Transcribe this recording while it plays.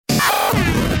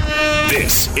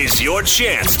This is your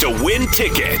chance to win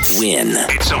tickets.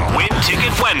 It's a Win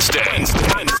Ticket Wednesday.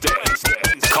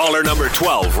 Caller number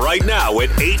 12 right now at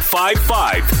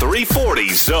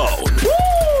 855-340-ZONE.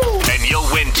 Woo! And you'll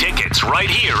win tickets right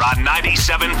here on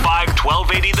 97.5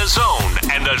 1280 The Zone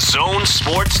and the Zone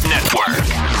Sports Network.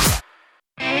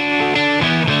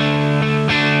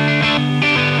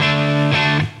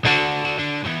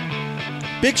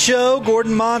 Big show,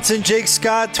 Gordon Monson, Jake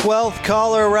Scott, 12th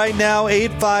caller right now,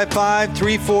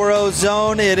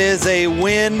 855-340-ZONE. It is a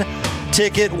Win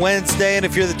Ticket Wednesday, and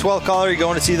if you're the 12th caller, you're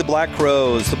going to see the Black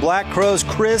Crowes. The Black Crowes,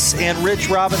 Chris and Rich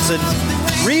Robinson,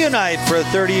 reunite for a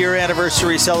 30-year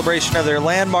anniversary celebration of their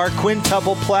landmark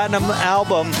quintuple platinum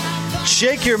album,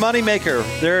 Shake Your Moneymaker.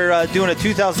 They're doing a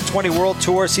 2020 world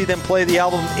tour. See them play the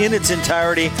album in its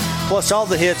entirety, plus all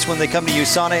the hits when they come to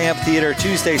USANA Amphitheater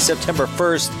Tuesday, September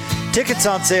 1st. Tickets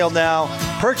on sale now.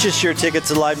 Purchase your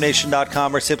tickets at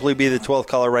livenation.com or simply be the 12th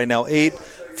caller right now,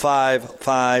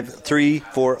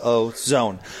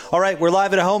 855-340-ZONE. All right, we're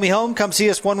live at a Homie Home. Come see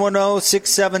us,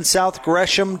 11067 South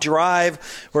Gresham Drive.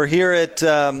 We're here at,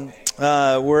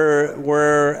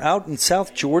 we're out in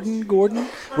South Jordan, Gordon.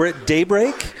 We're at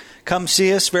Daybreak. Come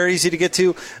see us. Very easy to get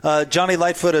to. Johnny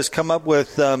Lightfoot has come up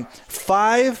with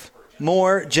 5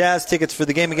 more Jazz tickets for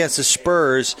the game against the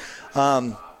Spurs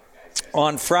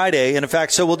on Friday. And in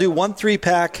fact, so we'll do 1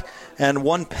 3-pack and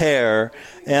 1 pair,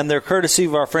 and they're courtesy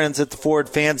of our friends at the Ford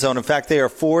Fan Zone. In fact, they are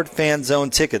Ford Fan Zone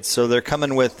tickets, so they're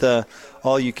coming with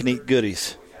all-you-can-eat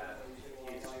goodies.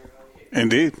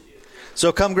 Indeed.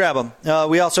 So come grab them.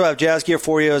 We also have Jazz gear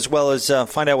for you, as well as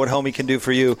find out what Homie can do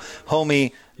for you,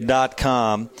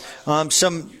 homie.com.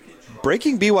 Some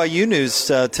breaking BYU news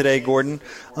today, Gordon.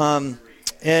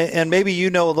 And maybe you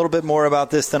know a little bit more about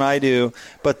this than I do,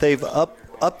 but they've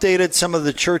updated some of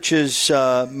the church's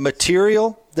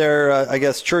material, their, I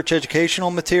guess, church educational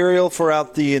material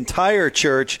throughout the entire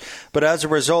church. But as a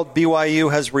result,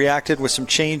 BYU has reacted with some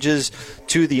changes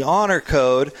to the Honor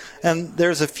Code. And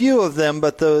there's a few of them,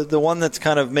 but the one that's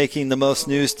kind of making the most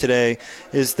news today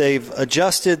is they've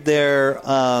adjusted their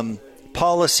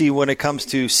policy when it comes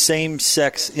to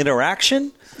same-sex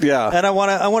interaction. Yeah, and I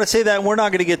want to say that we're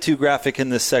not going to get too graphic in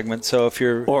this segment. So if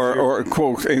you're or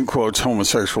quote in quotes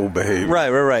homosexual behavior,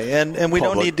 right, and we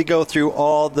don't need to go through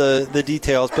all the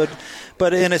details,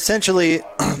 but in essentially,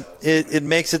 it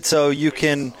makes it so you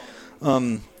can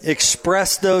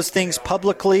express those things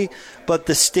publicly, but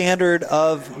the standard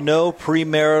of no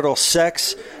premarital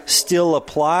sex still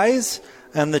applies.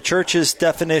 And the church's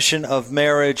definition of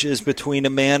marriage is between a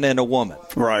man and a woman.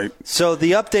 Right. So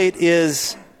the update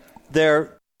is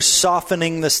they're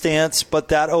softening the stance, but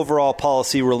that overall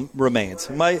policy remains.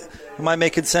 Am I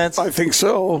making sense? I think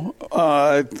so.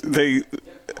 They,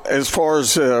 as far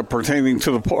as pertaining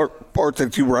to the part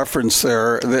that you referenced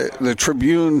there, the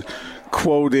Tribune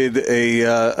quoted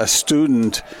a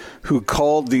student who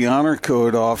called the Honor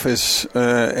Code office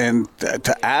and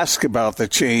to ask about the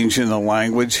change in the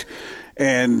language.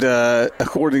 And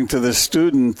according to the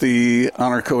student, the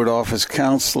Honor Code office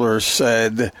counselor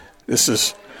said, this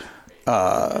is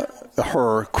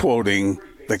her quoting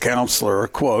the counselor,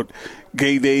 quote,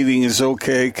 "Gay dating is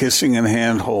okay, kissing and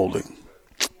hand-holding."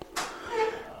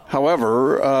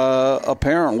 However,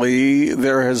 apparently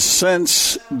there has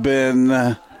since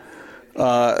been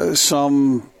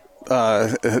some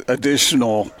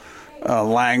additional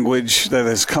language that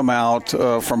has come out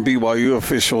from BYU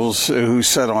officials who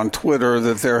said on Twitter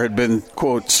that there had been,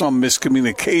 quote, some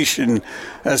miscommunication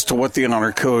as to what the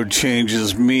Honor Code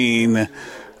changes mean.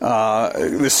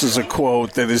 This is a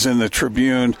quote that is in the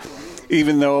Tribune.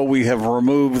 Even though we have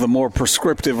removed the more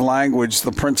prescriptive language,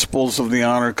 the principles of the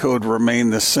Honor Code remain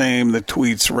the same. The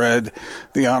tweets read,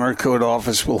 "The Honor Code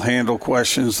office will handle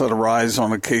questions that arise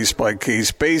on a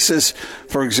case-by-case basis.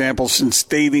 For example, since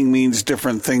dating means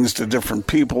different things to different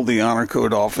people, the Honor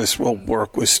Code office will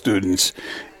work with students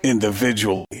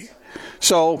individually."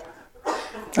 So,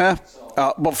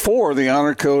 before, the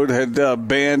Honor Code had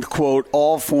banned, quote,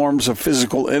 all forms of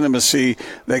physical intimacy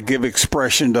that give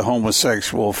expression to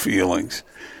homosexual feelings.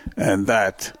 And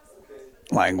that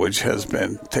language has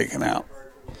been taken out.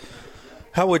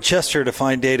 How would Chester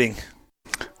define dating?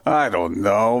 I don't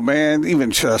know, man.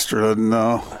 Even Chester doesn't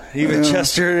know. Even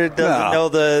Chester doesn't know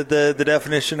the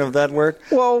definition of that word?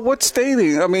 Well, what's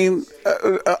dating? I mean,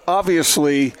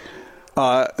 obviously,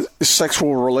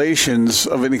 sexual relations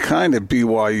of any kind at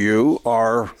BYU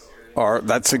are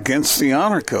that's against the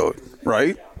Honor Code,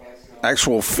 right?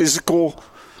 Actual physical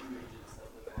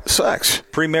sex.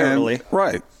 Primarily.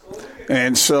 Right.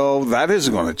 And so that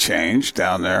isn't going to change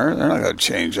down there. They're not going to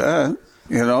change that.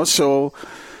 You know, so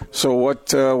what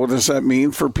does that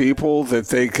mean for people that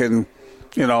they can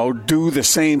do the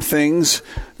same things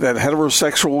that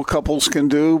heterosexual couples can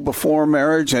do before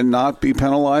marriage and not be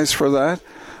penalized for that?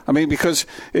 I mean, because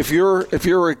if you're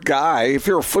a guy, if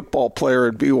you're a football player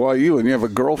at BYU and you have a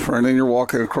girlfriend and you're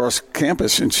walking across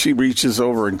campus and she reaches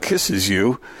over and kisses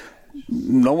you,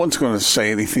 no one's going to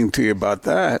say anything to you about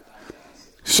that.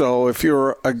 So if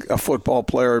you're a football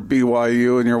player at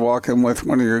BYU and you're walking with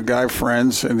one of your guy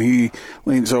friends and he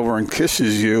leans over and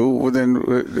kisses you, well, then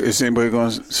is anybody going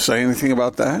to say anything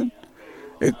about that?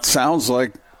 It sounds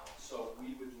like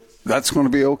that's going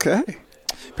to be okay.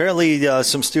 Apparently,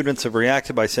 some students have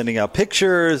reacted by sending out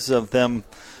pictures of them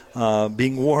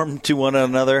being warm to one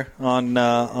another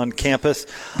on campus.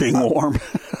 Being warm?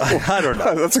 I don't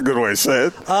know. That's a good way to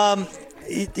say it.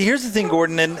 Here's the thing,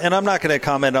 Gordon, and I'm not going to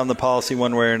comment on the policy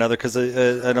one way or another because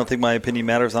I don't think my opinion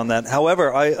matters on that.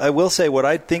 However, I will say what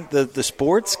I think the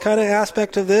sports kind of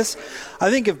aspect of this, I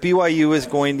think if BYU is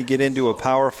going to get into a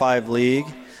Power 5 league,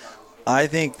 I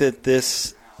think that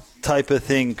this type of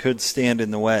thing could stand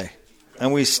in the way.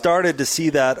 And we started to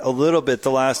see that a little bit the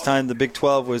last time the Big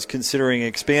 12 was considering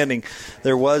expanding.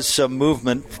 There was some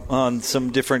movement on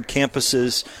some different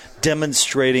campuses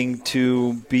demonstrating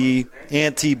to be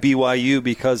anti-BYU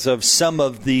because of some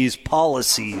of these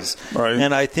policies. Right.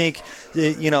 And I think,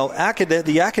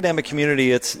 the academic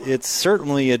community, it's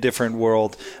certainly a different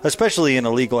world, especially in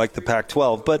a league like the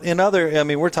Pac-12. But in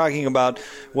we're talking about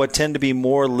what tend to be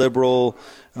more liberal,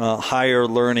 higher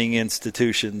learning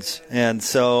institutions. And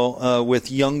so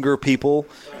with younger people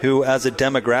who as a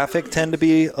demographic tend to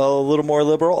be a little more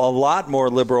liberal, a lot more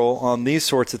liberal on these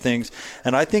sorts of things.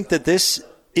 And I think that this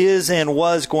is and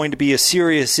was going to be a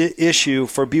serious issue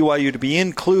for BYU to be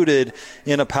included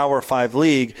in a Power 5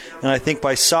 league. And I think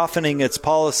by softening its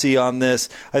policy on this,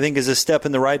 I think is a step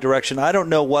in the right direction. I don't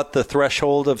know what the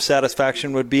threshold of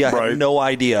satisfaction would be. I have no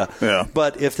idea. Yeah.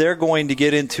 But if they're going to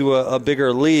get into a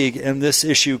bigger league and this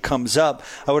issue comes up,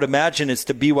 I would imagine it's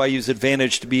to BYU's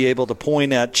advantage to be able to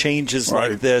point at changes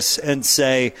like this and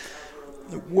say,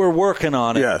 we're working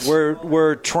on it. Yes.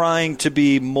 We're trying to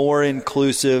be more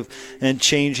inclusive and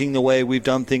changing the way we've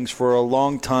done things for a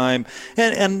long time,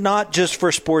 and not just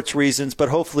for sports reasons, but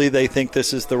hopefully they think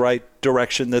this is the right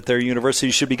direction that their university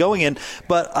should be going in.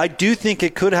 But I do think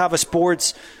it could have a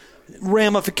sports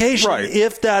ramification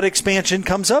if that expansion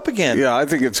comes up again. Yeah, I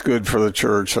think it's good for the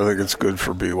church. I think it's good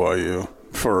for BYU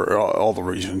for all the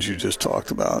reasons you just talked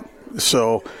about.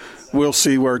 So we'll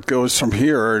see where it goes from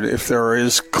here, and if there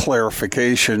is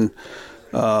clarification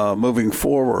moving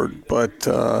forward. But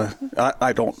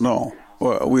I don't know.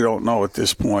 We don't know at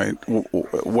this point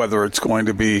whether it's going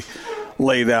to be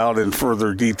laid out in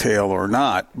further detail or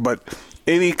not. But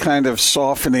any kind of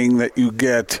softening that you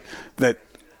get that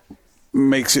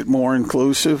makes it more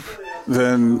inclusive,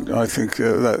 then I think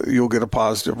that you'll get a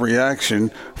positive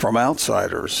reaction from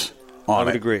outsiders on it. I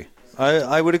would agree.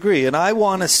 I would agree. And I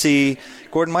want to see,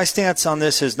 Gordon, my stance on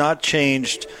this has not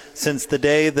changed since the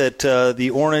day that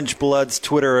the Orange Bloods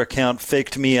Twitter account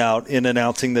faked me out in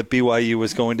announcing that BYU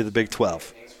was going to the Big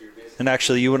 12. And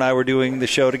actually, you and I were doing the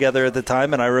show together at the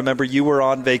time, and I remember you were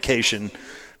on vacation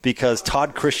because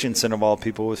Todd Christensen, of all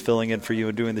people, was filling in for you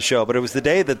and doing the show. But it was the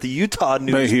day that the Utah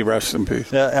news... May he rest in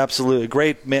peace. Absolutely.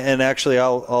 Great. And actually,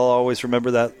 I'll always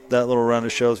remember that little run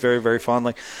of shows very, very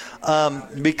fondly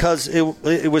because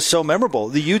it was so memorable.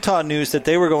 The Utah news that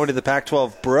they were going to the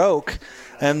Pac-12 broke,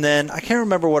 and then I can't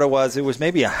remember what it was. It was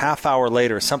maybe a half hour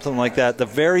later, something like that. The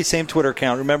very same Twitter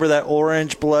account. Remember that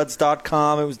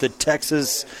orangebloods.com? It was the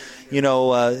Texas...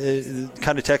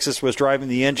 kind of Texas was driving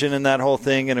the engine in that whole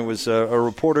thing, and it was a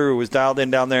reporter who was dialed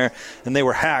in down there, and they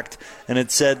were hacked, and it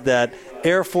said that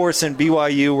Air Force and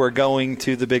BYU were going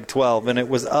to the Big 12, and it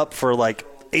was up for like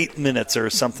 8 minutes or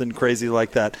something crazy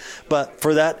like that. But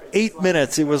for that 8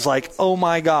 minutes, it was like, oh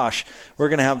my gosh, we're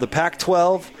going to have the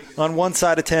Pac-12 on one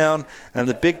side of town and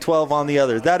the Big 12 on the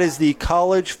other. That is the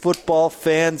college football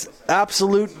fans'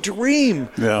 absolute dream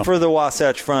for the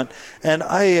Wasatch Front, and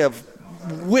I have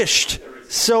wished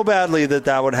so badly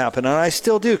that would happen, and I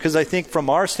still do, because I think from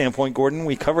our standpoint, Gordon,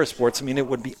 we cover sports. I mean, it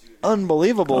would be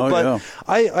unbelievable.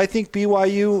 I think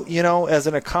BYU, as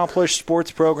an accomplished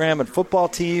sports program and football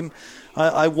team,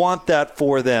 I want that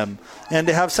for them. And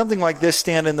to have something like this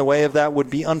stand in the way of that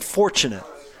would be unfortunate.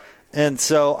 And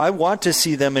so I want to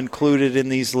see them included in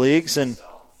these leagues. And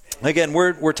again,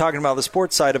 we're talking about the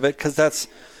sports side of it because that's,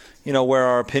 where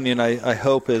our opinion, I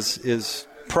hope, is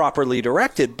properly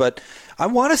directed. But I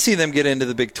want to see them get into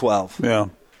the Big 12. Yeah,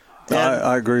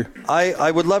 I agree. I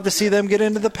would love to see them get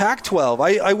into the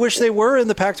Pac-12. I wish they were in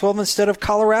the Pac-12 instead of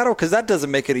Colorado, because that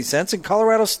doesn't make any sense, and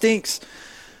Colorado stinks.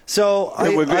 So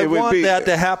I want that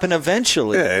to happen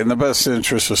eventually. Yeah, in the best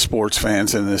interest of sports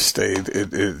fans in this state,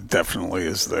 it definitely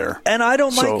is there. And I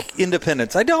don't like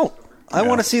independents. I don't. I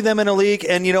want to see them in a league.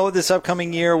 And, this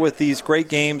upcoming year with these great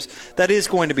games, that is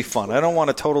going to be fun. I don't want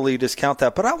to totally discount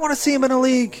that. But I want to see them in a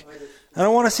league. I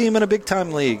don't want to see him in a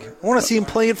big-time league. I want to see him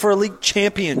playing for a league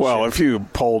championship. Well, if you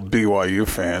polled BYU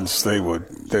fans, they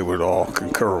would all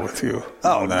concur with you.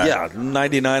 Oh, yeah,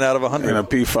 99 out of 100. In a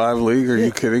P5 league? Are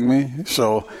you kidding me?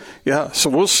 So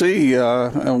we'll see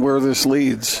where this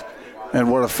leads and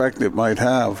what effect it might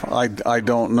have. I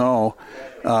don't know.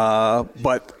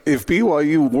 But if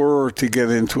BYU were to get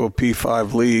into a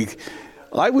P5 league,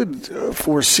 I would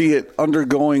foresee it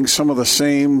undergoing some of the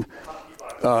same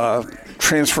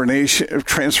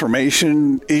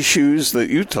transformation issues that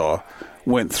Utah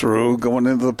went through going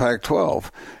into the Pac-12.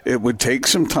 It would take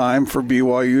some time for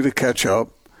BYU to catch up.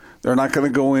 They're not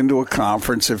going to go into a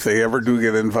conference if they ever do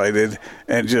get invited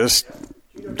and just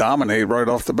dominate right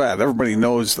off the bat. Everybody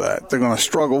knows that. They're going to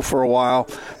struggle for a while.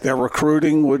 Their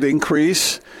recruiting would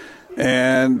increase.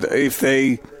 And if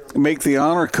they make the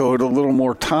honor code a little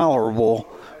more tolerable,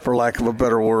 for lack of a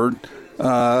better word,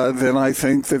 then I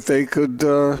think that they could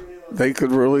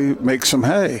really make some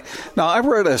hay. Now, I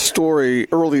read a story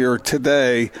earlier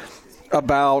today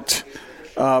about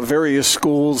various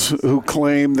schools who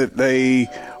claim that they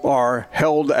are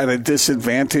held at a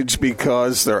disadvantage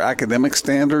because their academic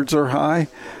standards are high.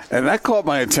 And that caught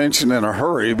my attention in a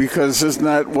hurry because isn't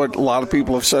that what a lot of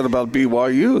people have said about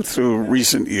BYU through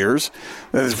recent years?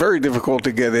 That it's very difficult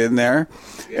to get in there.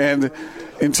 And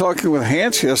in talking with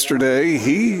Hans yesterday,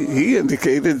 he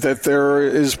indicated that there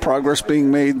is progress being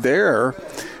made there.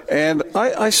 And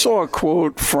I saw a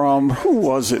quote from, who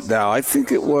was it now? I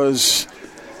think it was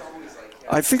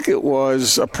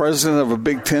a president of a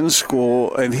Big Ten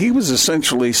school, and he was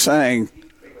essentially saying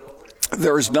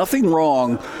there is nothing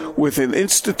wrong with an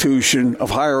institution of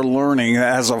higher learning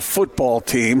as a football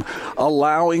team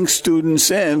allowing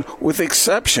students in with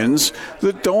exceptions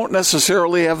that don't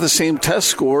necessarily have the same test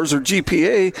scores or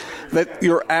GPA that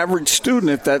your average student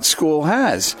at that school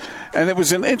has. And it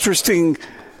was an interesting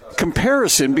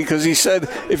comparison because he said,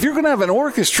 if you're going to have an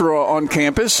orchestra on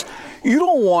campus, you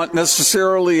don't want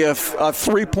necessarily a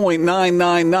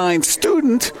 3.999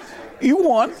 student. You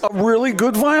want a really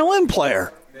good violin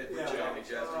player.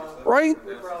 Right?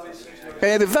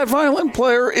 And if that violin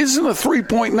player isn't a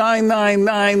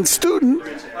 3.999 student,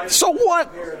 so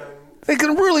what? They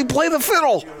can really play the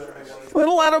fiddle.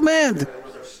 It'll let them in.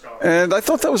 And I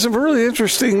thought that was a really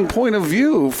interesting point of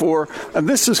view and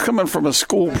this is coming from a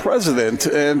school president,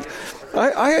 and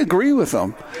I agree with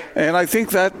him. And I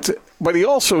think that, but he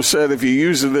also said if you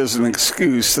use it as an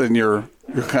excuse, then you're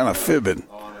kind of fibbing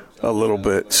a little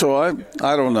bit. So I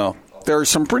don't know. There are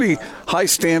some pretty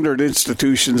high-standard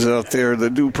institutions out there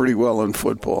that do pretty well in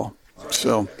football.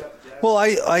 So, well,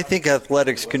 I think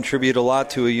athletics contribute a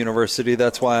lot to a university.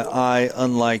 That's why I,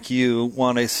 unlike you,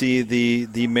 want to see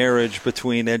the marriage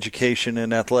between education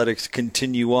and athletics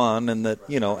continue on, and that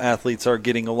athletes are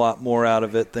getting a lot more out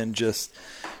of it than just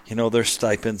their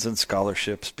stipends and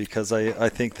scholarships, because I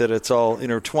think that it's all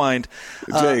intertwined.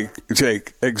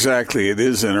 Jake, exactly. It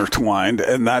is intertwined,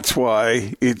 and that's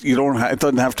why it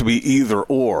doesn't have to be either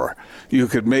or. You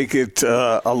could make it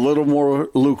a little more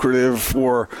lucrative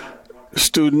for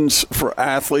students, for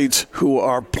athletes who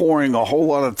are pouring a whole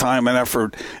lot of time and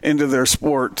effort into their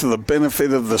sport to the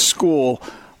benefit of the school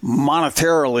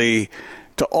monetarily,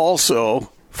 to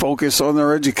also focus on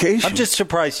their education. I'm just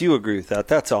surprised you agree with that.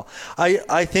 That's all.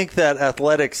 I think that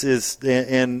athletics is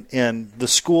and the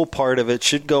school part of it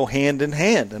should go hand in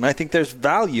hand, and I think there's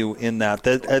value in that.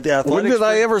 The athletics. When did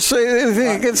I ever say anything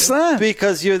against that?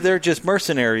 Because they're just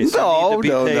mercenaries. No, who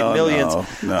need to be paid millions.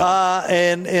 No.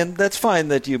 And that's fine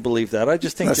that you believe that. I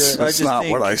just think that's not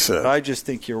what I said. I just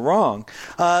think you're wrong.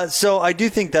 So I do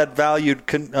think that valued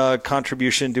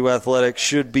contribution to athletics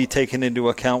should be taken into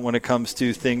account when it comes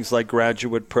to things like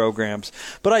graduate programs.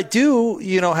 But I do,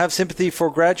 have sympathy for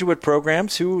graduate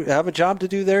programs who have a job to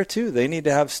do there too. They need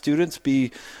to have students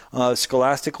be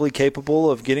scholastically capable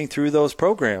of getting through those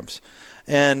programs,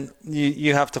 and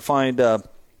you have to find a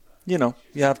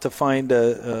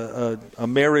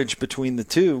marriage between the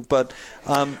two. But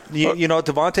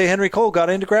Devontae Henry Cole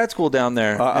got into grad school down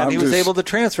there, and he was able to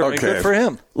transfer. Okay. Good for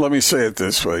him. Let me say it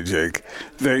this way, Jake: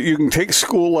 you can take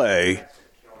School A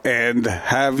and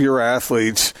have your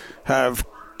athletes have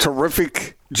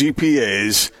terrific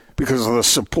GPAs because of the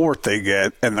support they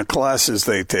get and the classes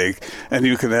they take, and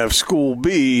you can have School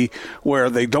B where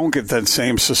they don't get that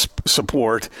same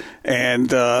support and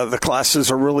the classes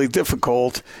are really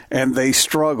difficult and they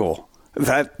struggle.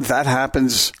 that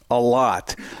happens a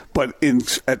lot. But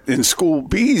in School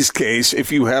B's case,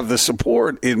 if you have the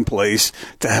support in place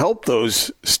to help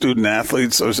those student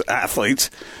athletes, those athletes,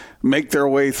 make their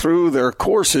way through their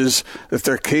courses that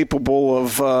they're capable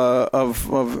of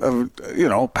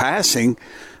passing,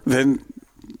 then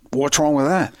what's wrong with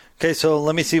that? Okay, so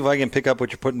let me see if I can pick up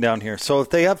what you're putting down here. So if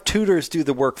they have tutors do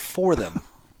the work for them,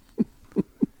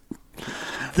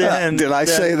 then did I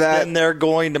say that? Then they're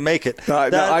going to make it. No,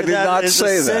 I did not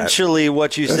say that. Essentially,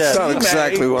 what you said. That's not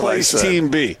exactly what I said. Team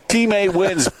B. Team A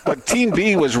wins, but Team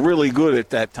B was really good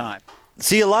at that time.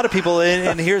 See, a lot of people,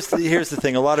 and here's the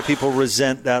thing: a lot of people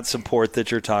resent that support that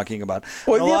you're talking about.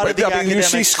 Well, you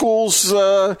see schools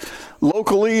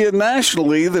locally and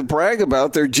nationally that brag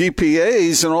about their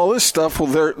GPAs and all this stuff.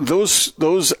 Well,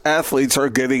 those athletes are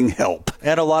getting help,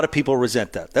 and a lot of people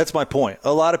resent that. That's my point.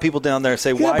 A lot of people down there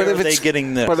say, "Why are they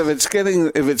getting this?" But if it's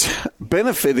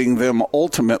benefiting them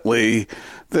ultimately,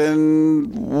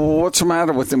 then what's the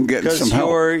matter with them getting some help?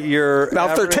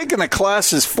 Now, if they're taking the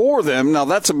classes for them, now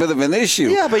that's a bit of an issue.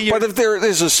 Yeah, but if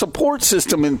there's a support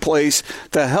system in place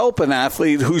to help an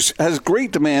athlete who has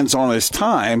great demands on his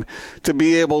time to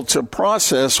be able to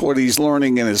process what he's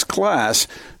learning in his class,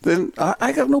 then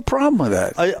I got no problem with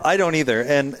that. I don't either,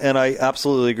 and I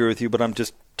absolutely agree with you, but I'm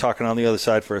just talking on the other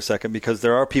side for a second because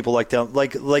there are people like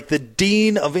the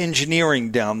dean of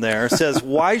engineering down there says,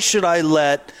 why should I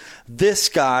let this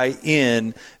guy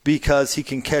in because he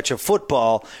can catch a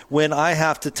football when I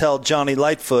have to tell Johnny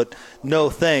Lightfoot no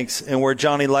thanks, and where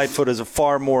Johnny Lightfoot is a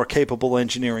far more capable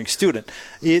engineering student.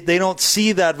 They don't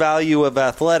see that value of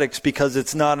athletics because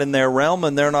it's not in their realm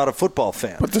and they're not a football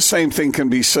fan. But the same thing can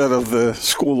be said of the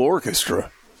school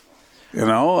orchestra.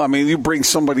 You bring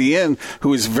somebody in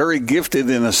who is very gifted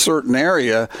in a certain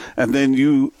area, and then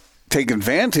you take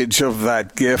advantage of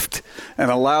that gift and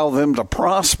allow them to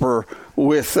prosper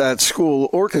with that school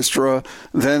orchestra,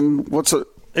 then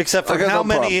except for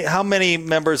how many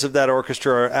members of that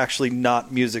orchestra are actually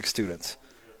not music students?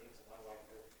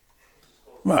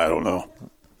 I don't know.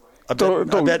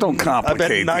 Don't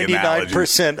complicate I bet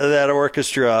 99% of that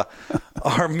orchestra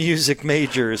are music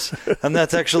majors, and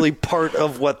that's actually part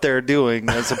of what they're doing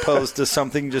as opposed to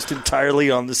something just entirely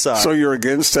on the side. So you're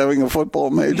against having a football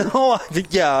major? No,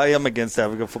 I am against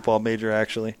having a football major,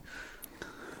 actually.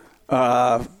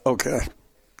 Okay.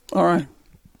 All right.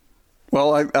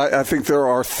 Well, I think there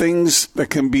are things that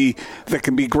can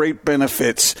be great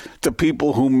benefits to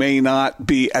people who may not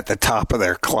be at the top of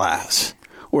their class,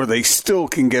 where they still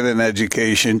can get an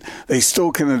education, they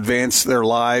still can advance their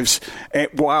lives,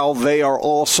 while they are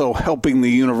also helping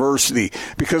the university.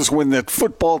 Because when the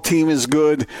football team is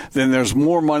good, then there's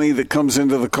more money that comes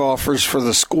into the coffers for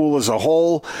the school as a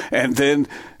whole, and then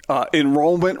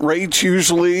enrollment rates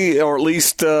usually, or at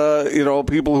least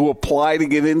people who apply to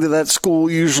get into that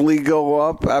school usually go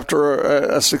up after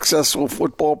a successful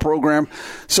football program.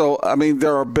 So,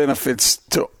 there are benefits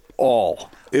to all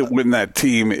when that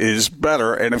team is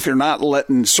better. And if you're not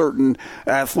letting certain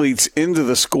athletes into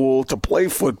the school to play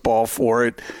football for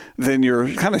it, then you're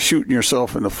kind of shooting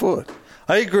yourself in the foot.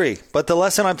 I agree, but the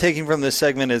lesson I'm taking from this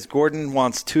segment is Gordon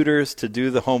wants tutors to do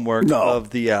the homework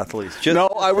of the athletes.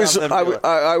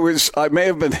 I may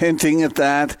have been hinting at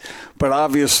that, but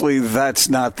obviously that's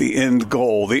not the end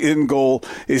goal. The end goal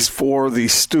is for the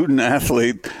student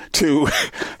athlete to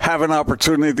have an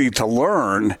opportunity to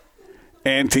learn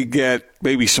and to get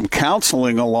maybe some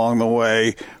counseling along the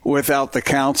way without the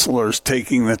counselors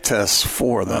taking the tests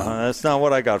for them. That's not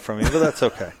what I got from you, but that's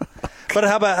okay. But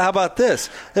how about this?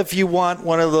 If you want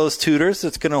one of those tutors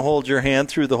that's going to hold your hand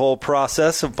through the whole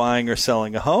process of buying or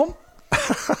selling a home,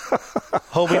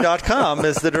 homie.com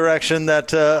is the direction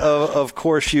that, of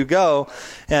course, you go.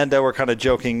 And we're kind of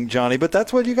joking, Johnny, but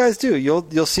that's what you guys do.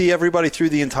 You'll see everybody through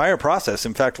the entire process.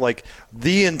 In fact, like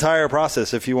the entire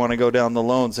process, if you want to go down the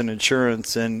loans and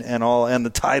insurance and all and the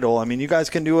title. You guys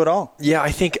can do it all. Yeah,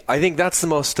 I think that's the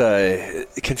most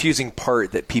confusing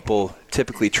part that people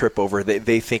typically trip over.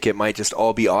 They think it might just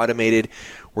all be automated.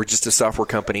 We're just a software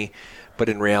company. But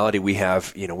in reality, we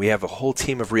have a whole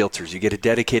team of realtors. You get a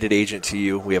dedicated agent to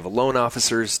you. We have loan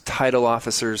officers, title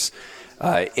officers,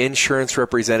 insurance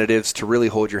representatives to really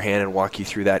hold your hand and walk you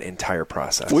through that entire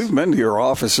process. We've been to your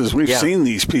offices. We've seen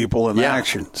these people in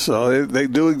action. So they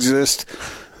do exist.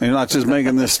 You're not just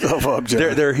making this stuff up,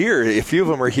 Jerry. They're here. A few of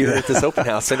them are here at this open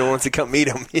house. Anyone wants to come meet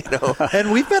them,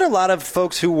 And we've met a lot of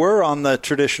folks who were on the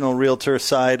traditional realtor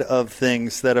side of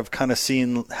things that have kind of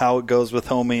seen how it goes with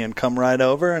Homie and come right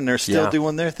over, and they're still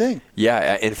doing their thing.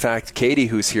 Yeah. In fact, Katie,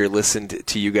 who's here, listened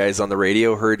to you guys on the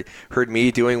radio, heard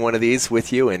me doing one of these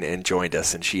with you, and joined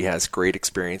us. And she has great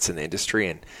experience in the industry,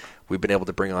 and we've been able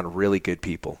to bring on really good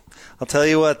people. I'll tell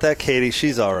you what, that Katie,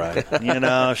 she's all right.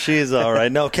 She's all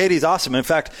right. No, Katie's awesome. In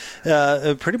fact,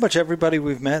 pretty much everybody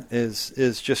we've met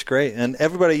is just great. And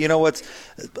everybody,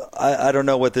 I don't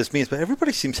know what this means, but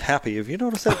everybody seems happy. Have you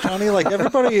noticed that, Johnny? Like,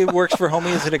 everybody who works for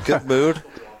Homie is in a good mood.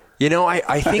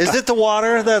 I think... Is it the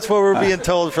water? That's what we're being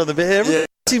told from the... Everybody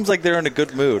seems like they're in a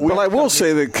good mood. Well, I will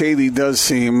say that Katie does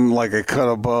seem like a cut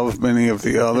above many of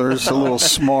the others. A little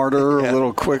smarter, a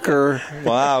little quicker.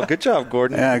 Wow, good job,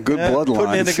 Gordon. Yeah, good bloodlines.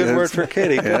 Putting in a good word for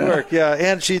Katie. Good work. Yeah,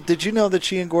 and did you know that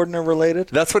she and Gordon are related?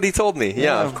 That's what he told me.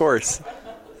 Yeah, of course.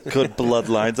 Good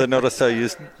bloodlines. I noticed how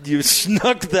you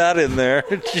snuck that in there.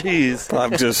 Jeez.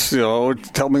 I'm just,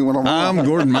 tell me when I'm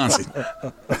Gordon Monsey.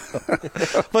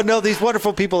 But no, these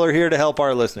wonderful people are here to help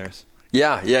our listeners.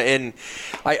 Yeah, and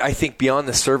I think beyond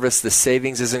the service, the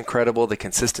savings is incredible, the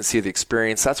consistency of the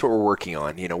experience, that's what we're working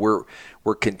on.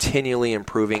 We're continually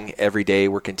improving every day.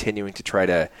 We're continuing to try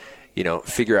to,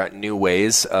 figure out new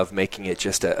ways of making it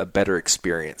just a better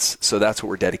experience. So that's what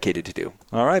we're dedicated to do.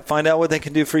 All right, find out what they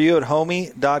can do for you at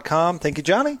homie.com. Thank you,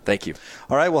 Johnny. Thank you.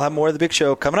 All right, we'll have more of the big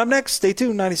show coming up next. Stay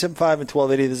tuned, 97.5 and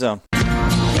 1280 The Zone.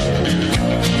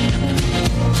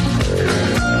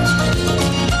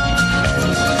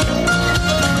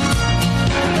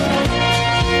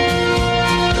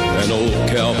 An old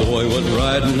cowboy went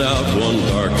riding out one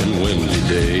dark and windy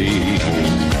day.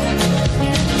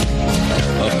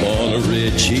 Up on a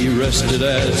ridge he rested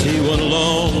as he went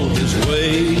along his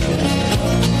way.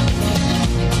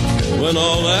 When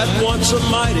all at once a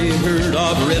mighty herd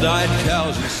of red-eyed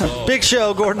cows he saw. Big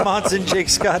show, Gordon Monson, Jake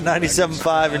Scott,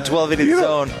 97.5 and 1280 The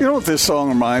Zone. You know what this song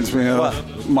reminds me of?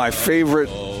 What? My favorite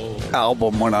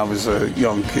album when I was a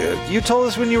young kid. You told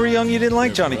us when you were young you didn't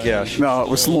like Johnny Cash. No, it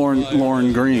was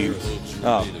Lauren Green.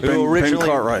 Oh, who originally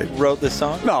wrote this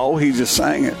song? No, he just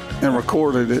sang it and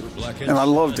recorded it, and I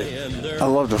loved it. I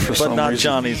loved it for some reason. But not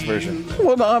Johnny's version.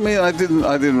 Well, no, I mean, I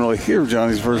didn't really hear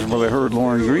Johnny's version, but I heard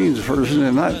Lauren Green's version,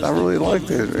 and I really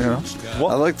liked it.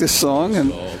 I like this song,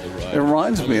 and it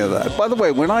reminds me of that. By the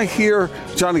way, when I hear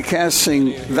Johnny Cash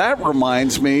sing, that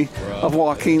reminds me of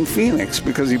Joaquin Phoenix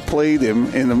because he played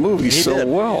him in the movie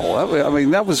well. I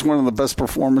mean, that was one of the best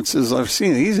performances I've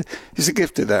seen. He's a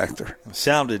gifted actor.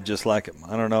 Sounded just like him.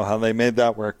 I don't know how they made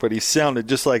that work, but he sounded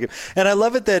just like him. And I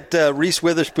love it that Reese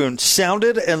Witherspoon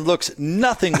sounded and looks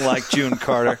nothing like June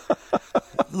Carter.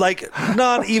 Like,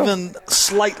 not even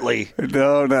slightly.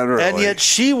 No, not really. And yet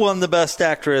she won the Best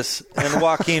Actress, and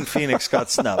Joaquin Phoenix got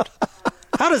snubbed.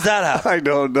 How does that happen? I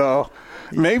don't know.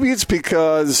 Maybe it's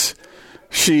because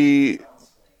she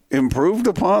improved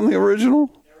upon the original.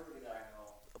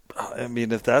 I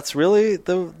mean, if that's really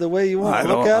the way you want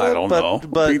to look at it. I don't know.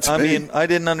 But I mean, I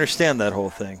didn't understand that whole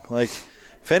thing. Like,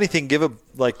 if anything,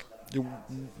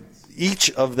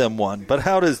 each of them won. But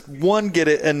how does one get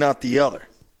it and not the other?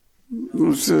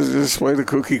 It's just the way the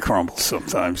cookie crumbles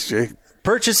sometimes, Jake.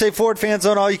 Purchase a Ford Fan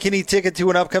Zone all-you-can-eat ticket to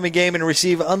an upcoming game and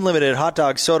receive unlimited hot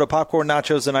dogs, soda, popcorn,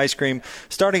 nachos, and ice cream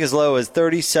starting as low as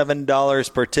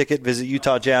 $37 per ticket. Visit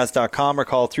UtahJazz.com or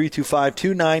call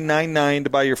 325-2999 to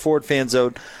buy your Ford Fan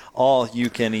Zone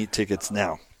all-you-can-eat tickets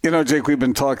now. Jake, we've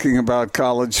been talking about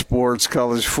college sports,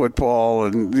 college football,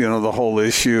 and, the whole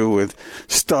issue with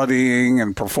studying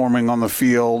and performing on the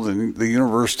field and the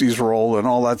university's role and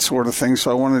all that sort of thing.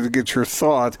 So I wanted to get your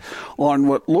thought on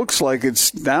what looks like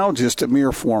it's now just a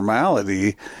mere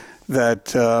formality that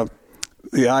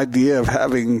the idea of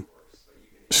having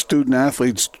student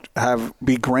athletes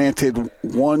be granted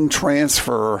one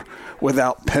transfer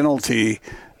without penalty,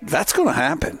 that's going to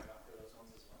happen.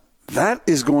 That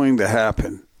is going to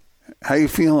happen. How you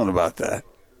feeling about that?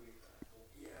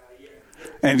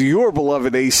 And your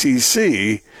beloved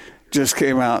ACC just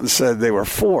came out and said they were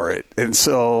for it. And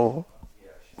so,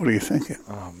 what are you thinking?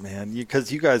 Oh, man,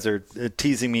 because you guys are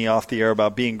teasing me off the air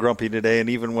about being grumpy today, and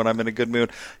even when I'm in a good mood,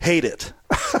 hate it.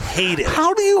 Hate it.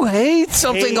 How do you hate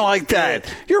something like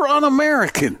that? You're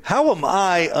un-American. How am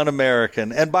I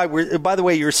un-American? And by the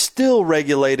way, you're still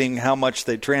regulating how much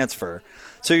they transfer.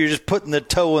 So you're just putting the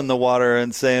toe in the water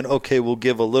and saying, okay, we'll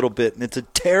give a little bit. And it's a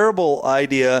terrible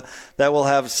idea that will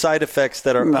have side effects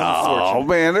that are unfortunate. Oh,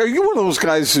 man. Are you one of those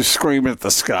guys who scream at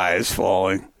the sky is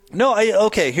falling? No,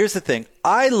 okay, here's the thing.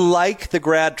 I like the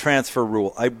grad transfer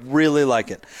rule. I really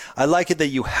like it. I like it that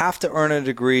you have to earn a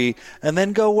degree and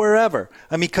then go wherever.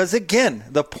 I mean, because, again,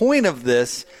 the point of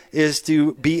this is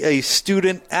to be a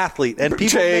student athlete. And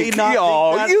people Jake, may not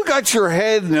think that. You got your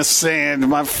head in the sand,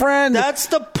 my friend. That's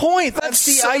the point. That's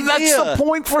the idea. That's the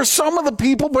point for some of the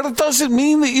people, but it doesn't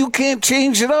mean that you can't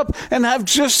change it up and have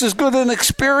just as good an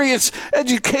experience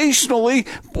educationally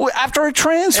after a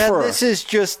transfer. And this is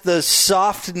just the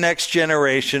soft next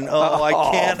generation. Oh,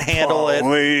 I can't handle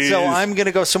it, so I'm going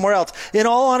to go somewhere else. In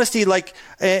all honesty,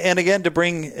 and again, to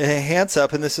bring Hans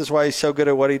up, and this is why he's so good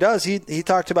at what he does, he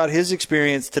talked about his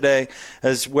experience today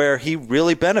as where he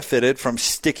really benefited from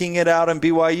sticking it out at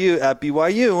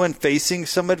BYU and facing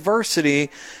some adversity,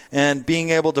 and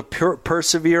being able to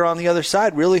persevere on the other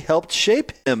side really helped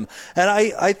shape him. And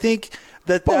I think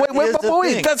that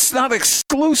wait, that's not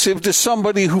exclusive to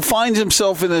somebody who finds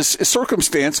himself in a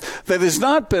circumstance that is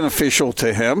not beneficial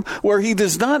to him, where he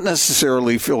does not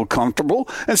necessarily feel comfortable,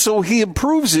 and so he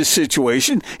improves his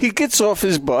situation. He gets off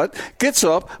his butt, gets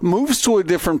up, moves to a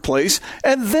different place,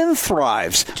 and then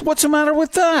thrives. What's the matter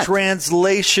with that?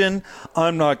 Translation,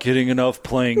 I'm not getting enough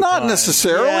playing time. Not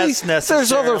necessarily. Yes, necessarily.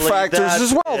 There's other factors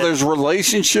as well. It. There's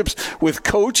relationships with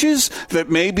coaches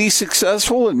that may be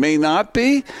successful and may not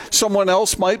be. Someone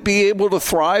else might be able to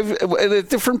thrive at a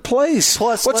different place.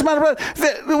 Plus, what's the matter about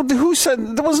that? Who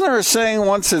said, wasn't there a saying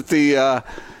once at the,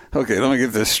 okay, let me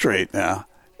get this straight now.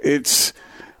 It's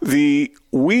the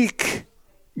weak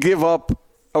give up,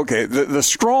 okay, the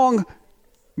strong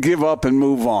give up and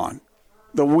move on.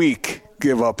 The weak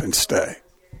give up and stay.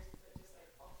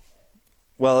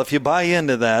 Well, if you buy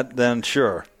into that, then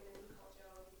sure.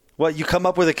 What, you come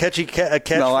up with a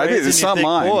catchphrase? No, I didn't. It's not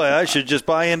mine. Boy, I should just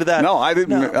buy into that. No, I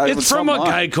didn't. No. It's from a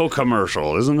Geico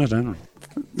commercial, isn't it? I don't know.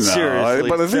 No, Seriously,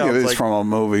 but I think it is like from a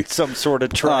movie. Some sort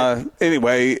of try.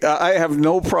 Anyway, I have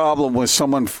no problem with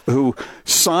someone who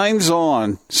signs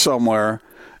on somewhere.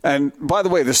 And by the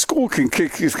way, the school can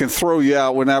throw you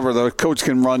out whenever. The coach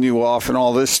can run you off and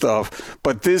all this stuff.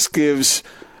 But this gives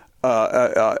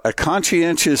a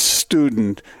conscientious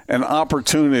student an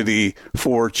opportunity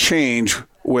for change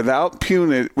without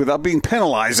being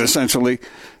penalized, essentially,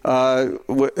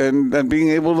 and being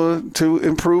able to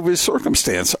improve his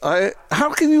circumstance.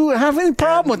 How can you have any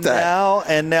problem with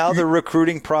that? Now the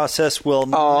recruiting process will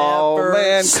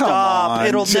never stop. Come on,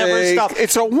 It'll Jake. never stop.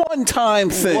 It's a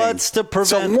one-time thing. What's to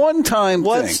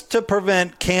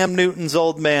prevent Cam Newton's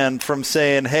old man from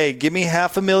saying, "Hey, give me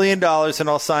 $500,000 and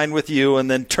I'll sign with you,"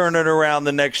 and then turn it around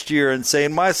the next year and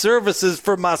saying, "My services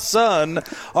for my son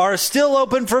are still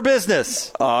open for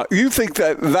business"? You think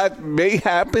that may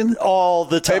happen all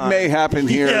the time? It may happen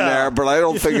here and there, but I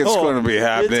don't think it's going to be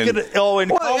happening. In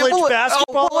college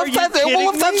basketball, are you kidding me?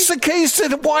 If that's the case,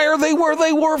 then why are they where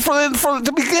they were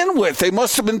to begin with? They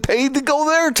must have been paid to go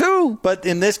there too. But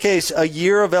in this case, a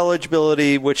year of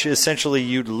eligibility, which essentially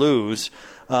you'd lose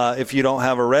if you don't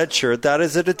have a red shirt, that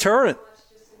is a deterrent.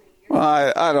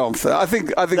 I don't think. I think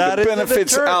the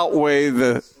benefits outweigh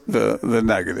the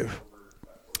negative.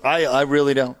 I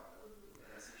really don't.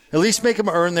 At least make them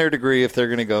earn their degree if they're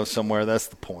going to go somewhere. That's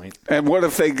the point. And what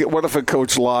if a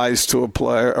coach lies to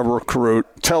a recruit,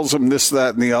 tells them this,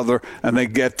 that, and the other, and they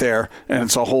get there, and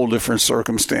it's a whole different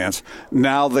circumstance?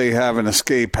 Now they have an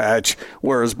escape hatch,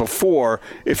 whereas before,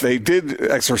 if they did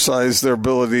exercise their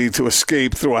ability to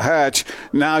escape through a hatch,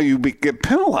 now you get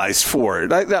penalized for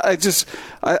it.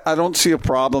 I don't see a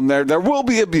problem there. There will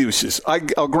be abuses.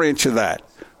 I'll grant you that.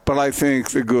 But I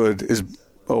think the good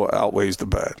outweighs the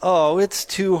bad. Oh, it's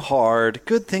too hard.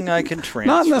 Good thing I can transfer.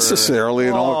 Not necessarily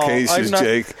in all cases,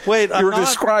 Jake. You're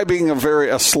describing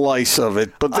a slice of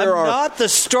it, but I'm not the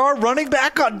star running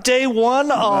back on day one.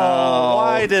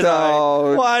 Why did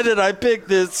I pick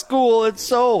this school? It's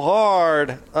so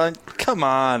hard. Come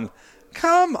on.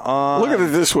 Look at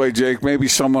it this way, Jake. Maybe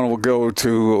someone will go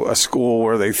to a school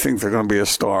where they think they're going to be a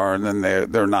star, and then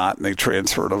they're not, and they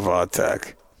transfer to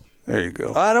Vatech. There you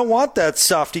go. I don't want that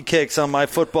softy cakes on my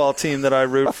football team that I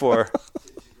root for.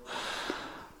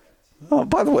 Oh,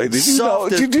 by the way, do you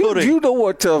know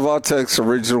what Vatech's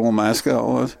original mascot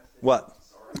was? What?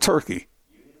 A turkey.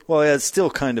 Well, yeah, it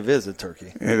still kind of is a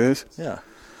turkey. It is? Yeah.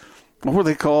 What were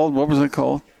they called? What was it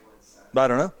called? I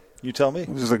don't know. You tell me.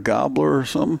 Was it a gobbler or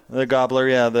something? The gobbler,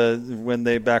 yeah. When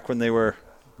they were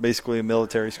basically a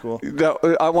military school.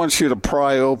 I want you to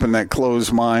pry open that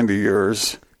closed mind of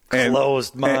yours.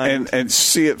 Closed mind. And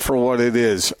see it for what it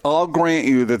is. I'll grant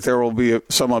you that there will be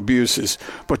some abuses,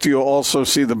 but you'll also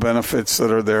see the benefits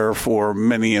that are there for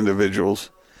many individuals.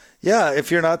 Yeah, if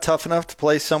you're not tough enough to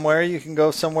play somewhere, you can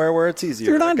go somewhere where it's easier.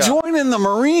 You're not joining the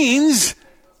Marines.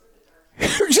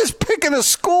 You're just picking a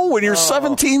school when you're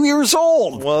 17 years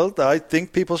old. Well, I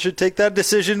think people should take that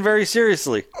decision very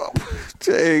seriously.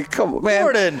 Hey, come on, man.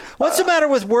 Gordon, what's the matter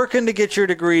with working to get your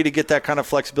degree to get that kind of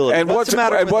flexibility? And what's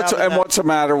the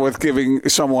matter with giving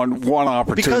someone one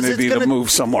opportunity to move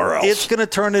somewhere else? It's going to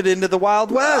turn it into the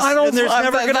Wild West. And there's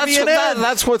never going to be an end.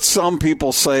 That's what some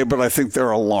people say, but I think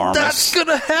they're alarmists. That's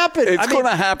going to happen. It's going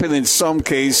to happen in some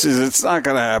cases. It's not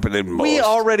going to happen in most. We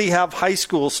already have high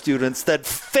school students that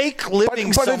fake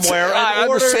living somewhere I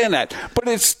understand that. But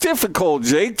it's difficult,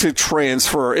 Jake, to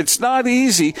transfer. It's not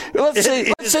easy. Let's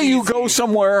say you go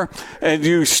somewhere and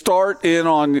you start in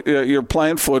on, you're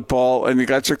playing football and you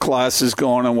got your classes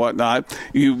going and whatnot.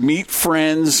 You meet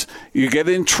friends, you get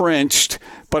entrenched.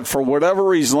 But for whatever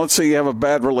reason, let's say you have a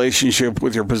bad relationship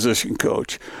with your position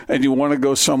coach and you want to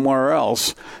go somewhere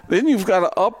else, then you've got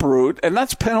to uproot, and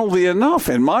that's penalty enough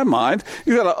in my mind.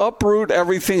 You've got to uproot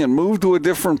everything and move to a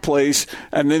different place,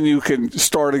 and then you can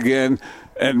start again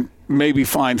and maybe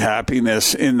find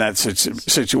happiness in that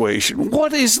situation.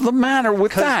 What is the matter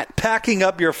with that? Packing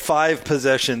up your 5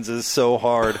 possessions is so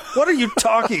hard. What are you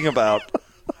talking about?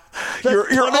 You're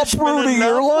uprooting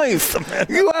your life.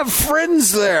 You have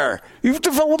friends there. You've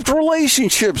developed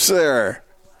relationships there.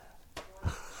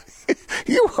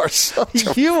 You are something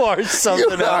else. You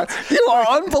are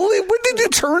unbelievable. When did you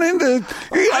turn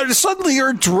into? Suddenly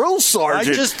you're a drill sergeant.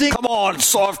 I just think, come on,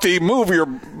 softy, move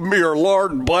your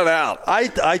lard butt out.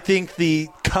 I think the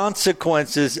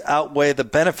consequences outweigh the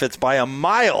benefits by a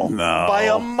mile. No, by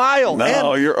a mile.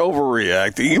 No, you're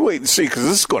overreacting. You wait and see, because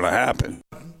this is going to happen.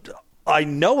 I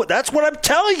know it. That's what I'm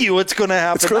telling you. It's going to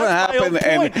happen. It's going to happen,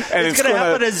 and it's going to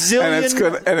happen a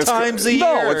zillion times a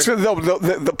year. No,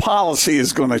 the policy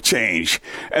is going to change,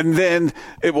 and then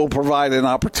it will provide an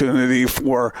opportunity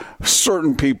for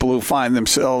certain people who find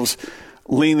themselves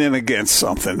leaning against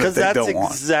something that they don't want. Because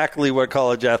that's exactly what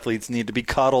college athletes need, to be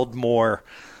coddled more.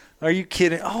 Are you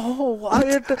kidding? Oh,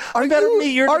 I better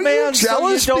meet your demands.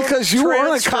 Are you jealous because you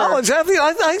weren't a college athlete?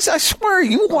 I swear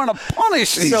you want to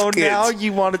punish these kids. So now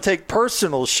you want to take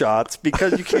personal shots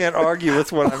because you can't argue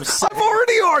with what I'm saying. I've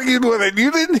already argued with it.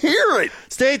 You didn't hear it.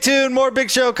 Stay tuned. More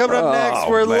Big Show coming up next.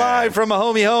 We're live from a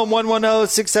homie home,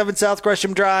 11067 South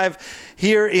Gresham Drive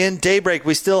here in Daybreak.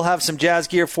 We still have some Jazz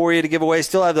gear for you to give away.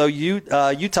 Still have the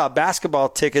Utah basketball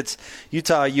tickets,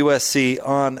 Utah USC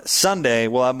on Sunday.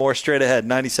 We'll have more straight ahead,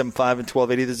 97.5 and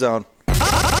 1280 The Zone.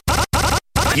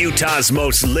 Utah's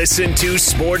most listened to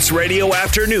sports radio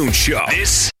afternoon show.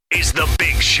 This is The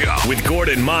Big Show with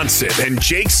Gordon Monson and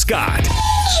Jake Scott.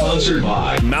 Sponsored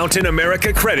by Mountain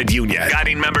America Credit Union,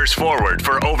 guiding members forward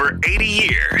for over 80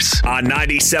 years. On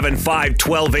 97.5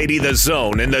 1280 The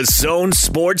Zone and The Zone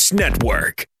Sports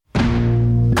Network.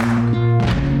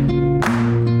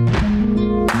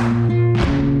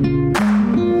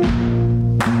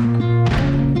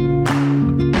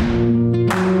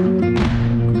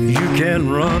 Can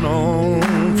run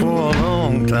on for a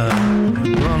long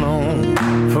time, run on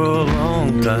for a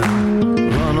long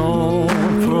time, run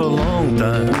on for a long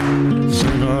time.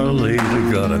 Sooner or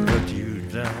later, gotta cut you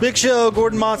down. Big Show,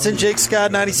 Gordon Monson, Jake Scott,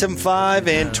 97.5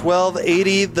 and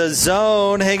 1280 The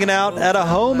Zone, hanging out at a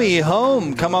homie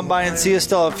home. Come on by and see us.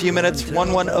 Still a few minutes.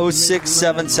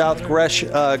 11067 South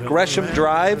Gresham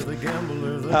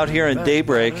Drive out here in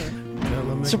Daybreak.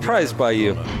 Surprised by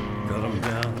you.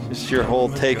 Just your whole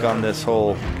take on this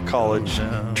whole college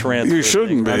transfer. You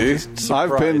shouldn't be.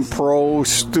 I've been pro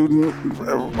student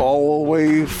all the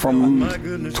way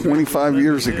from 25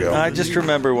 years ago. I just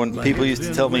remember when people used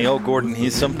to tell me, oh, Gordon,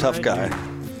 he's some tough guy.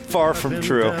 Far from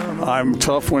true. I'm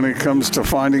tough when it comes to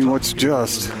finding what's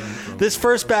just. This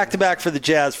first back-to-back for the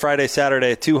Jazz, Friday,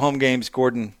 Saturday, 2 home games,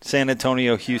 Gordon, San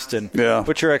Antonio, Houston. Yeah.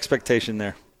 What's your expectation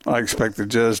there? I expect the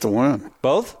Jazz to win.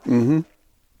 Both? Mm-hmm.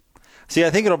 See, I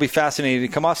think it'll be fascinating to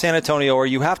come off San Antonio, or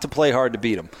you have to play hard to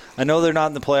beat them. I know they're not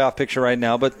in the playoff picture right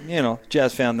now, but,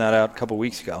 Jazz found that out a couple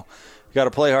weeks ago. You got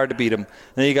to play hard to beat them.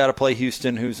 Then you got to play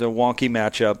Houston, who's a wonky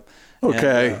matchup.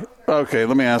 Okay,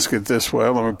 let me ask it this way.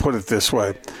 Let me put it this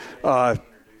way. Are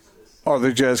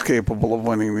the Jazz capable of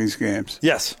winning these games?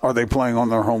 Yes. Are they playing on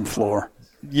their home floor?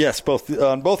 Yes,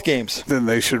 on both games. Then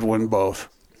they should win both.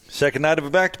 Second night of a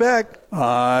back-to-back?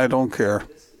 I don't care.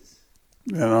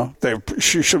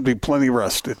 She should be plenty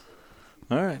rested.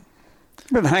 All right.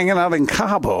 Been hanging out in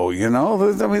Cabo,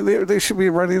 I mean, they should be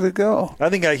ready to go. I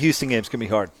think that Houston game's going to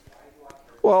be hard.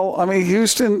 Well, I mean,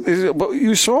 Houston,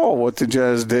 you saw what the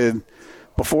Jazz did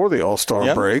before the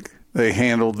All-Star break. They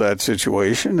handled that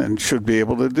situation and should be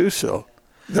able to do so.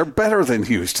 They're better than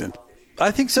Houston.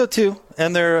 I think so, too.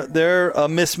 And they're a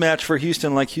mismatch for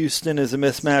Houston, like Houston is a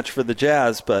mismatch for the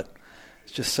Jazz, but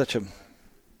it's just such a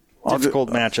difficult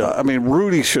matchup. I mean,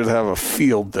 Rudy should have a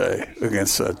field day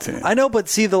against that team. I know, but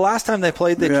see, the last time they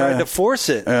played, they tried to force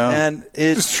it. Yeah. And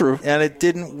it's true. And it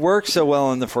didn't work so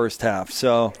well in the first half.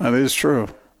 So that is true.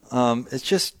 It's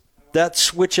just that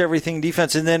switch everything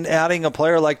defense. And then adding a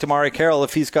player like Damari Carroll,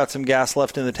 if he's got some gas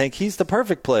left in the tank, he's the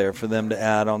perfect player for them to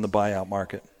add on the buyout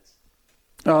market.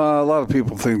 A lot of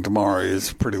people think Damari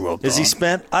is pretty well done. Is he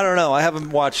spent? I don't know. I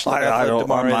haven't watched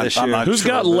Damari this year. Who's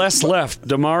got less left,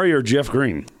 Damari or Jeff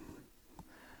Green?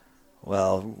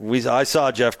 Well, I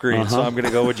saw Jeff Green, so I'm going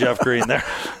to go with Jeff Green there.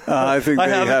 I think I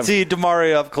haven't seen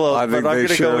Damari up close, but I'm going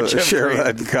to go with Jeff share Green.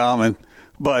 that in common.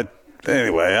 But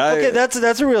anyway, okay,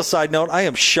 that's a real side note. I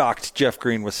am shocked Jeff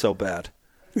Green was so bad.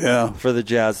 Yeah, for the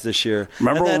Jazz this year.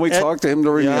 Remember when we talked to him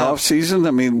during the off season?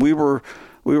 I mean, we were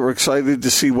excited to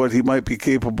see what he might be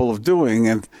capable of doing,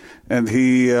 and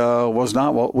he was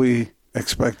not what we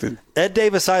expected. Ed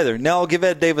Davis either. Now, I'll give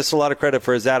Ed Davis a lot of credit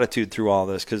for his attitude through all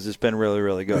this because it's been really,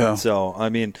 really good. Yeah. So, I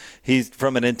mean, he's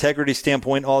from an integrity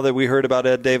standpoint, all that we heard about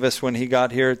Ed Davis when he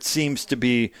got here, it seems to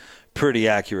be pretty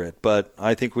accurate. But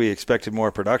I think we expected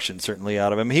more production, certainly,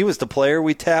 out of him. He was the player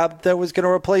we tabbed that was going to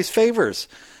replace Favors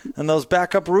and those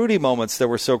backup Rudy moments that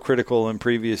were so critical in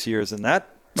previous years, and that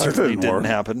certainly didn't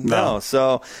happen. No.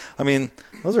 So, I mean,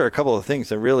 those are a couple of things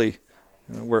that really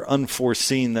were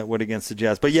unforeseen that would against the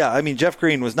Jazz. But, yeah, I mean, Jeff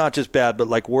Green was not just bad, but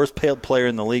like worst player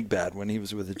in the league bad when he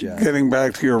was with the Jazz. Getting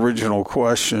back to your original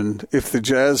question, if the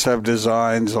Jazz have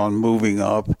designs on moving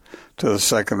up to the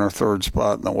second or third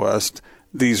spot in the West,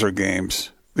 these are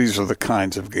games. These are the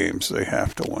kinds of games they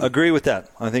have to win. Agree with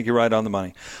that. I think you're right on the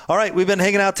money. All right, we've been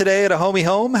hanging out today at a homie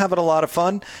home, having a lot of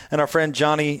fun, and our friend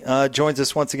Johnny joins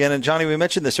us once again. And Johnny, we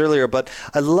mentioned this earlier, but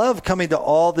I love coming to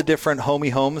all the different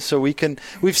homie homes so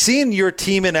we've seen your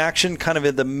team in action kind of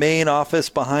in the main office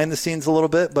behind the scenes a little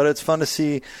bit, but it's fun to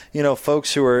see,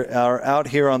 folks who are out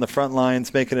here on the front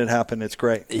lines making it happen. It's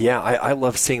great. Yeah, I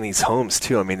love seeing these homes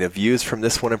too. I mean, the views from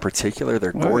this one in particular,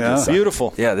 they're gorgeous. Yeah.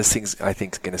 Beautiful. Yeah, this thing's, I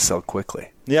think, is going to sell quickly.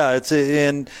 Yeah,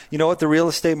 and you know what, the real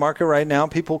estate market right now,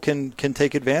 people can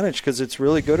take advantage because it's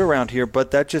really good around here,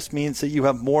 but that just means that you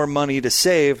have more money to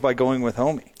save by going with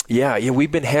Homie. Yeah,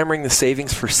 we've been hammering the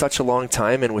savings for such a long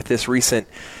time, and with this recent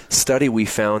study, we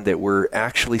found that we're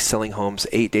actually selling homes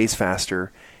 8 days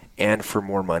faster and for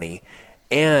more money,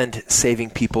 and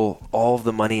saving people all of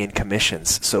the money in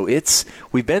commissions. So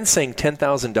we've been saying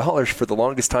 $10,000 for the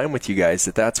longest time with you guys,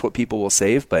 that's what people will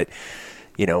save, but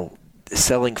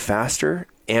selling faster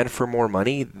and for more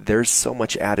money, there's so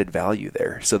much added value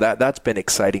there. So that's been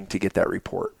exciting to get that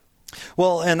report.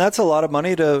 Well, and that's a lot of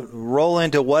money to roll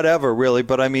into whatever, really.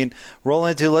 But, I mean, roll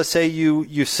into, let's say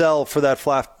you sell for that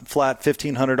flat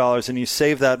 $1,500 and you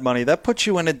save that money. That puts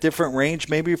you in a different range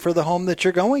maybe for the home that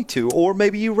you're going to. Or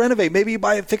maybe you renovate. Maybe you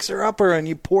buy a fixer-upper and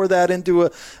you pour that into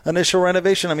an initial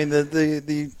renovation. I mean,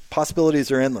 the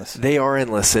possibilities are endless. They are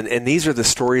endless. And these are the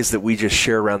stories that we just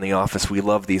share around the office. We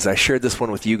love these. I shared this one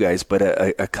with you guys, but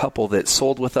a couple that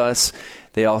sold with us,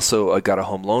 they also got a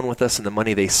home loan with us, and the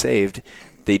money they saved,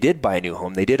 they did buy a new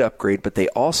home, they did upgrade, but they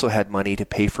also had money to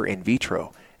pay for in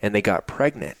vitro, and they got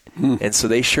pregnant. And so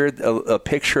they shared a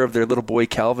picture of their little boy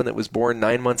Calvin that was born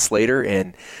 9 months later,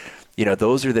 and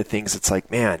those are the things. It's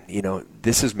like, man,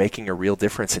 this is making a real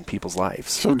difference in people's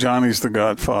lives. So Johnny's the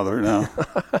godfather now.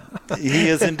 He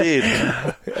is indeed.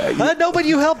 No, but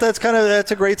you helped. That's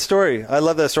a great story. I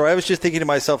love that story. I was just thinking to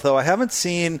myself, though, I haven't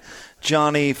seen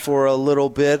Johnny for a little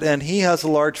bit, and he has a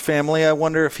large family. I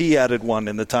wonder if he added one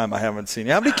in the time I haven't seen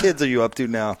you. How many kids are you up to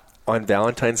now? On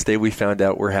Valentine's Day, we found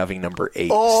out we're having number 8.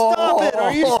 Oh, stop it.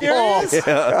 Are you serious?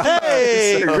 Yeah.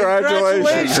 Hey,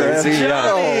 congratulations,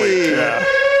 Johnny. Yeah.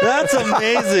 That's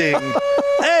amazing.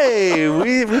 Hey,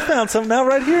 we found something out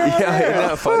right here. Yeah, isn't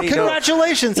that funny?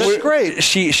 Congratulations. That's great.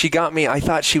 She got me, I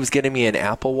thought she was getting me an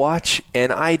Apple Watch,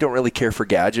 and I don't really care for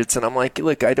gadgets. And I'm like,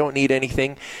 look, I don't need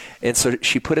anything. And so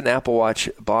she put an Apple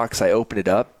Watch box. I opened it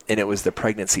up, and it was the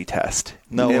pregnancy test.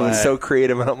 No way. It was so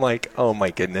creative. And I'm like, oh,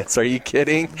 my goodness. Are you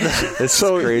kidding? This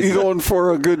So is crazy. you going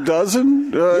for a good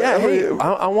dozen? Yeah, hey,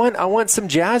 I want some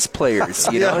Jazz players.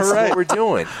 Yeah, That's right. what we're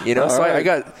doing. So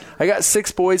right. I got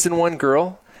 6 boys and 1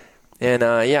 girl. And,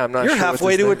 I'm not You're sure.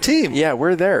 halfway to a team. Yeah,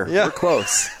 we're there. Yeah. We're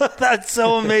close. That's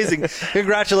so amazing.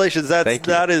 Congratulations. Thank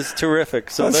you. That is terrific.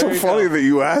 So That's there so you funny go. that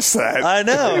you asked that. I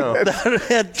know.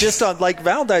 Just on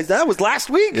Valentine's. That was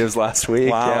last week. It was last week.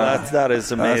 Wow, Yeah. that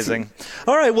is amazing.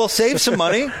 All right, well, save some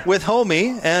money with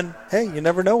Homie, and hey, you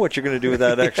never know what you're going to do with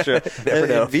that extra. Never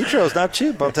know. In vitro is not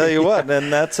cheap, I'll tell you what,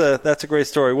 and that's a great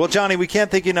story. Well, Johnny, we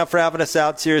can't thank you enough for having us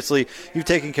out. Seriously, you've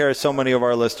taken care of so many of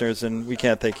our listeners, and we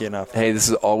can't thank you enough. Hey, this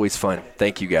is always fun.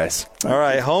 Thank you, guys. All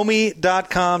right,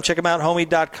 homie.com. Check them out,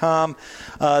 homie.com.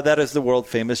 That is the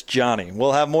world-famous Johnny.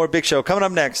 We'll have more Big Show coming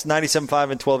up next,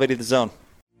 97.5 and 1280 The Zone.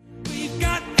 We've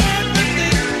got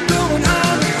everything going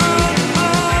on.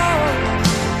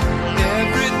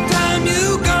 Every time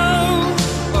you go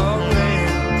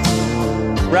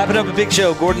away. Wrapping up a Big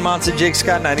Show. Gordon Monson, Jake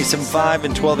Scott, 97.5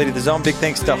 and 1280 The Zone. Big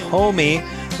thanks to Homie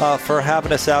for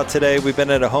having us out today. We've been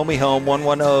at a Homie home,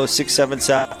 110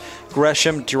 670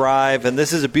 Gresham Drive, and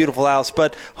this is a beautiful house.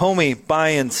 But Homie,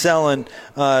 buying, selling,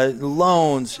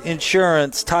 loans,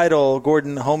 insurance, title.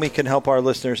 Gordon, Homie can help our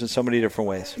listeners in so many different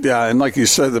ways. Yeah, and like you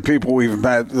said, the people we've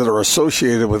met that are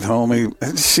associated with Homie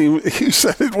you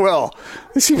said it well.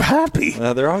 They seem happy.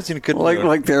 They're always in a good mood.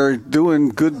 Like they're doing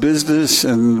good business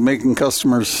and making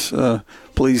customers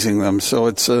pleasing them. So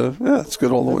it's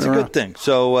good all the way around. It's a good thing.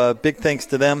 So big thanks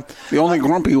to them. The only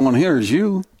grumpy one here is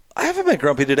you. I haven't been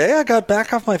grumpy today. I got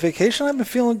back off my vacation. I've been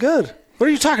feeling good. What are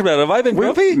you talking about? Have I been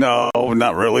grumpy? No,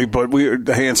 not really. But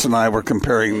Hans and I were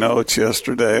comparing notes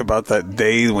yesterday about that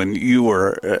day when you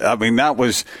were. I mean, that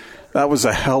was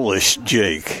a hellish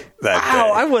Jake that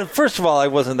day. First of all, I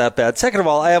wasn't that bad. Second of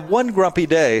all, I have one grumpy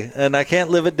day, and I can't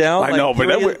live it down. I know, but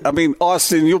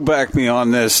Austin, you'll back me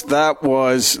on this. That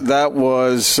was. It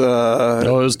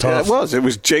was tough. It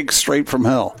was Jake straight from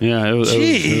hell. Yeah, it was.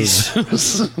 Jeez,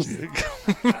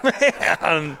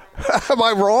 man. Am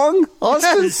I wrong,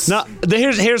 Austin? Yes. No,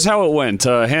 here's how it went.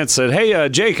 Hans said, "Hey,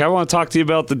 Jake, I want to talk to you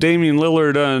about the Damian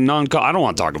Lillard non-call." I don't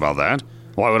want to talk about that.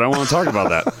 Why would I want to talk about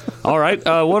that? All right.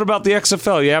 What about the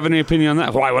XFL? You have any opinion on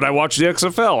that? Why would I watch the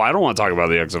XFL? I don't want to talk about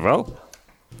the XFL.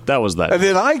 That was that. And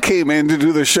then I came in to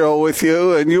do the show with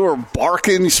you, and you were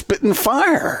barking, spitting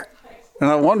fire. And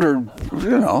I wondered,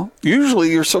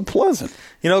 usually you're so pleasant.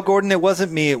 Gordon, it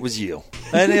wasn't me, it was you.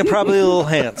 And probably a little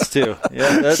Hans, too.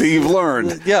 Yeah, so you've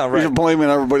learned. Yeah, right. You're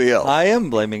blaming everybody else. I am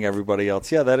blaming everybody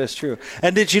else. Yeah, that is true.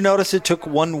 And did you notice it took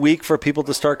 1 week for people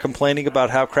to start complaining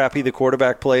about how crappy the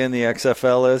quarterback play in the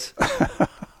XFL is?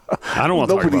 I don't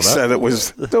want to talk about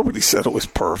that. Nobody said it was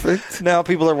perfect. Now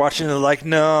people are watching and they're like,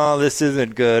 no, this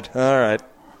isn't good. All right.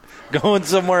 Going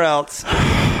somewhere else.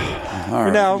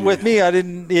 With me, it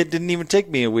didn't even take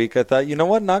me a week. I thought, you know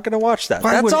what? Not going to watch that.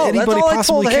 Why would anybody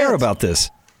possibly care about this?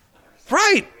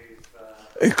 Right.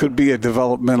 It could be a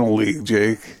developmental league,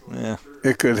 Jake. Yeah.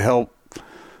 It could help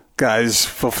guys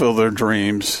fulfill their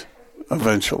dreams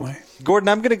eventually. Gordon,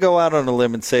 I'm going to go out on a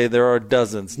limb and say there are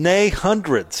dozens, nay,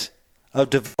 hundreds of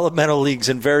developmental leagues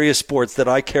in various sports that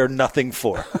I care nothing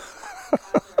for.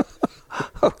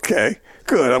 Okay.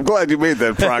 Good. I'm glad you made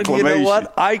that proclamation. You know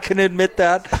what? I can admit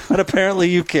that, and apparently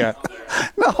you can't.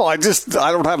 No,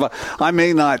 I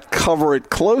may not cover it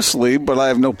closely, but I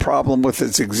have no problem with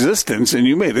its existence, and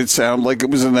you made it sound like it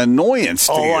was an annoyance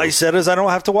to you. All I said is I don't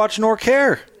have to watch nor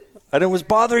care. And it was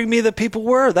bothering me that people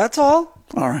were. That's all.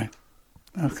 All right.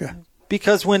 Okay.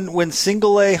 Because when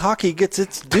single-A hockey gets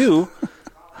its due,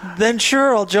 then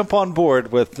sure, I'll jump on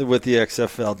board with the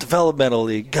XFL. Developmental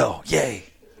League, go. Yay.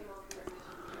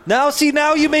 Now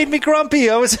you made me grumpy.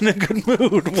 I was in a good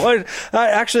mood.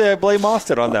 I blame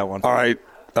Austin on that one. All right.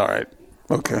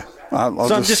 Okay.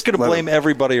 I'm just going to blame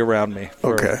everybody around me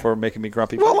for making me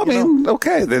grumpy. Well,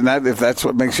 okay. Then if that's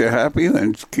what makes you happy,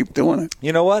 then keep doing it.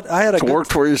 You know what? It's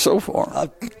worked for you so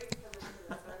far.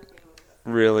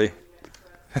 Really?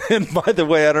 And by the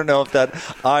way, I don't know if that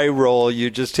eye roll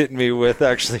you just hit me with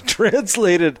actually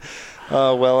translated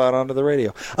well out onto the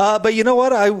radio. But you know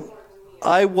what?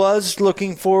 I was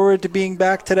looking forward to being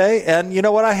back today, and you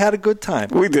know what? I had a good time.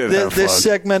 We did have fun. This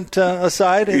segment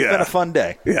aside, it's been a fun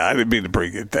day. Yeah, I didn't mean to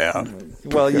bring it down.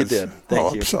 Well, you did.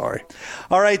 Thank you. I'm sorry.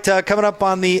 All right, coming up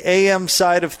on the AM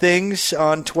side of things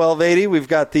on 1280, we've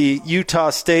got the Utah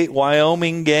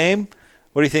State-Wyoming game.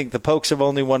 What do you think? The Pokes have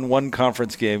only won one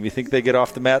conference game. You think they get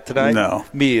off the mat tonight? No.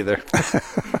 Me either.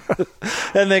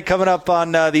 And then coming up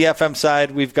on the FM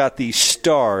side, we've got the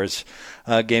Stars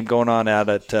game going on out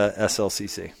at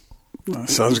SLCC.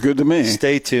 Sounds good to me.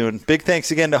 Stay tuned. Big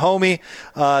thanks again to Homie.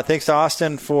 Thanks to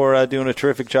Austin for doing a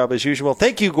terrific job as usual.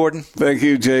 Thank you, Gordon. Thank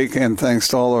you, Jake, and thanks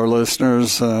to all our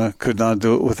listeners. Could not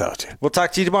do it without you. We'll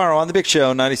talk to you tomorrow on The Big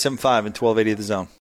Show, 97.5 and 1280 The Zone.